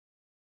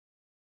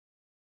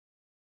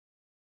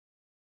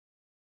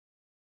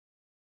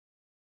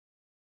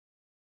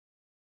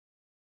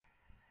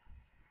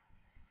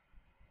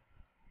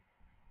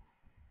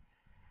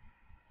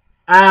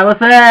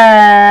What's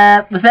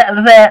up? What's up?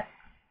 What's up?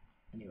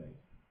 Anyway,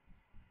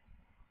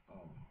 um,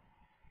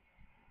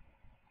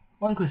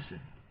 one question.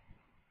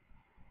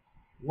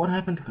 What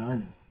happened to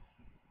Kanye?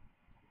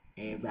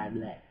 Everybody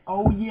like,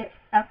 oh yeah,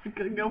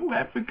 Africa, go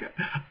Africa.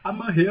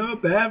 I'ma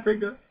help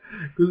Africa.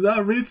 Cause I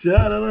reach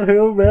out and I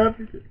help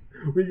Africa.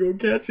 We gonna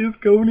catch his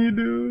KONY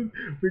dude.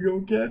 We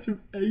gonna catch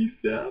him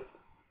ASAP.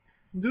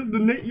 Just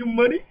donate your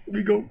money.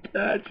 We gonna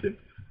catch him.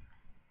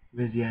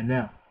 Where's he at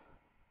now?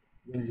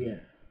 Where's he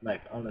at?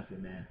 Like, honestly,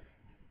 man.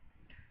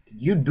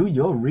 Did you do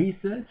your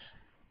research?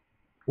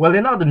 Well,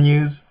 in other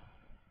news,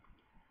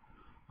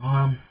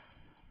 um,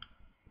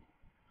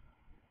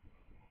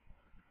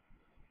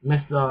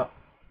 Mr.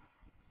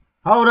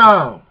 Hold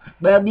on.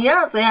 But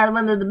Beyonce had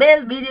one of the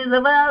best videos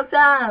of all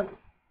time.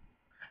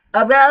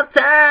 Of all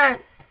time.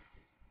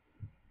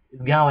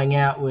 Going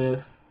out with,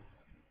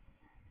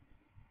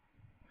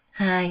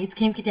 hi, it's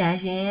Kim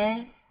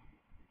Kardashian.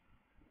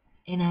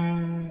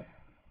 And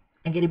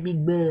I get a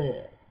big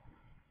butt.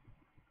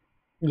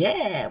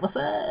 Yeah, what's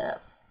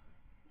up?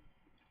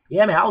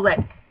 Yeah, man, I was like,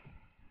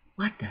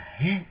 what the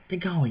heck? They're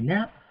going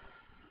out?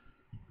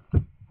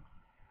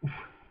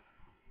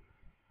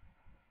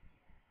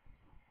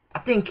 I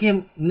think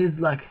Kim needs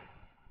like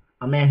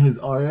a man who's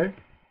older,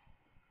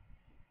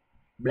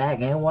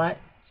 black and white.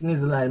 She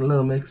needs like a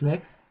little mix.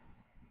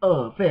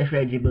 Oh, fresh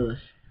Reggie Bush.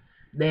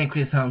 Then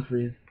Chris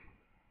Humphries.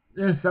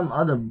 Then some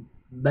other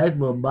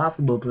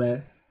basketball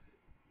player.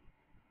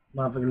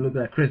 Motherfucker look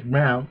like Chris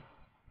Brown.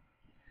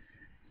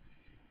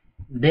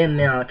 Then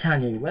now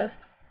Kanye West.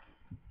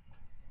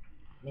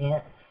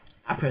 Man,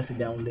 I personally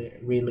don't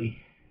really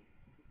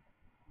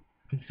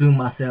consume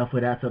myself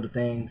with that sort of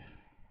things.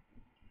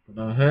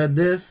 But I heard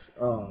this,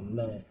 oh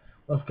man,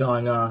 what's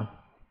going on?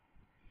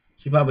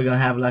 She probably gonna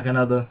have like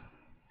another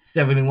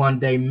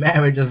 71-day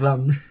marriage or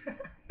something.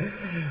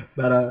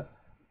 But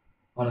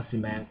honestly,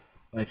 man,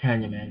 like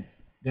Kanye, man,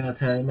 then I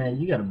tell you, man,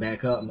 you gotta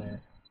back up,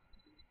 man.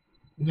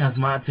 Yeah, it's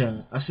my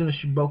turn. As soon as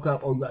she broke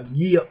up, I was like,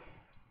 yeah,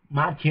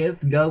 my chance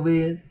to go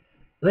in.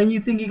 Then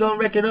you think you're gonna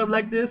wreck it up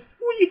like this?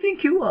 Who do you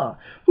think you are?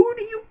 Who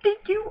do you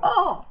think you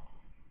are?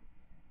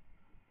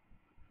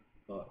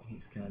 Oh,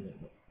 he's kind of.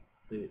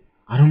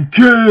 I don't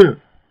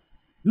care.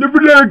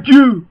 Never liked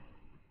you.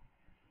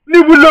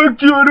 Never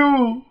liked you at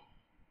all.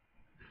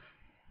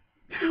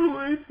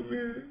 I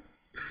swear.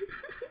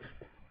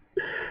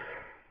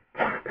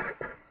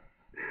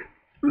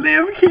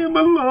 Leave him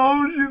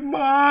alone. She's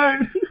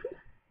mine.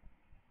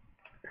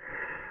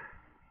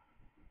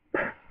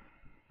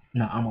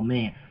 No, I'm a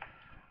man.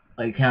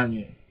 Like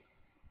Kanye.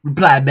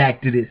 Reply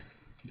back to this.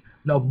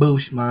 No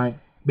bullshit, man.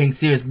 Being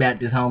serious about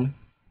this, homie.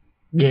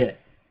 Yeah.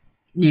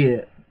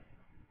 Yeah.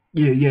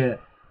 Yeah, yeah.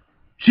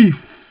 Chief.